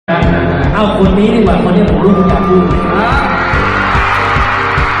เอาคนนี้ดีกว่าคนนี้ผมรู้คุณอยากพูด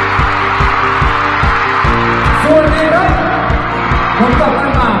ส่วนนี้ครับผมกลับบ้า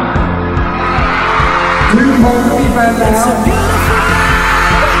นมาถึงผมก็มีแฟนแล้ว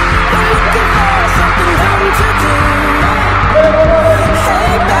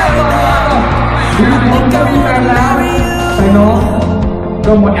ถึงผมก็มีแฟนแล้วแต่น้อง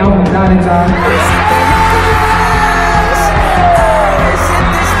ก็หมดแอลผมได้นะจ๊ะ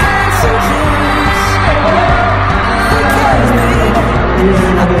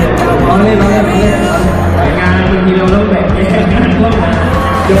ร้องเล่นแต่งานบางทีเราต้องแบ่งแยกงานร่วมกัน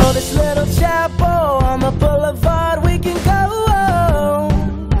This little chapel on the boulevard we can go.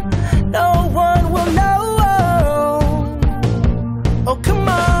 No one will know. Oh come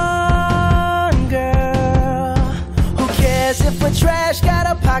on, girl. Who cares if we're trash? Got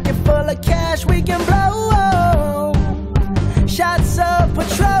a pocket full of cash we can blow. Shots of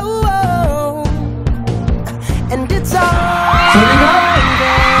Patrol, and it's all.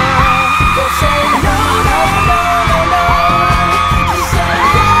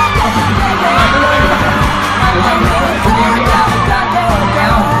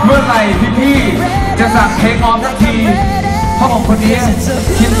เมื่อไหร่พี่ๆจะสั่งเค้กออมสักทีเพราะผมคนนี้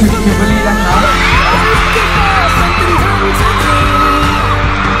คิดถึงคิมเบอร์รี่แล้วครับ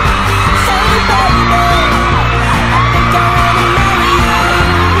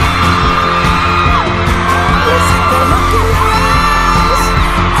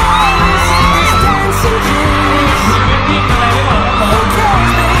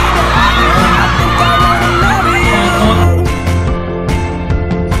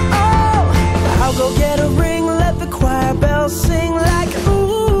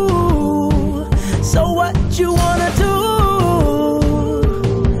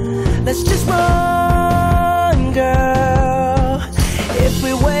Let's just run, girl. If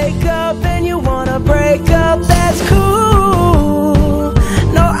we wake up and you wanna break up, that's cool.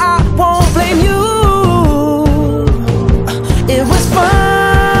 No, I won't blame you. It was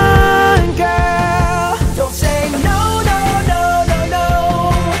fun, girl. Don't say no, no, no, no, no.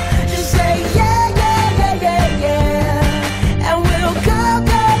 Just say yeah, yeah, yeah, yeah, yeah. And we'll go,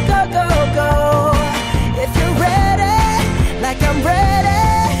 go, go, go, go. If you're ready, like I'm ready.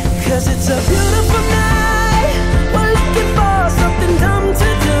 'Cause it's a beautiful night. We're looking for something dumb to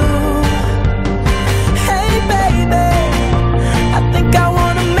do. Hey baby, I think I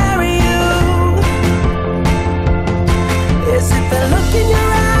wanna marry you. Is it the look in your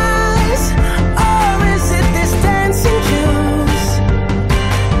eyes, or is it this dancing juice?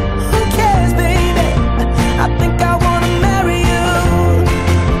 Who cares baby, I think I wanna marry you.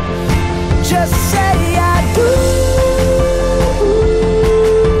 Just say I do.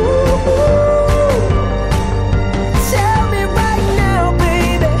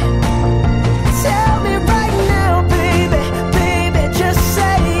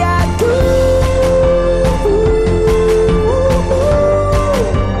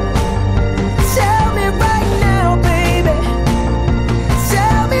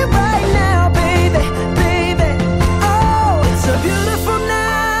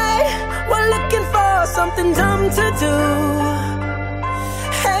 Something dumb to do.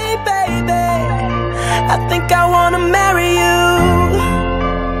 Hey baby, I think I wanna marry you.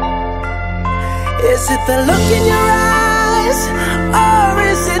 Is it the look in your eyes?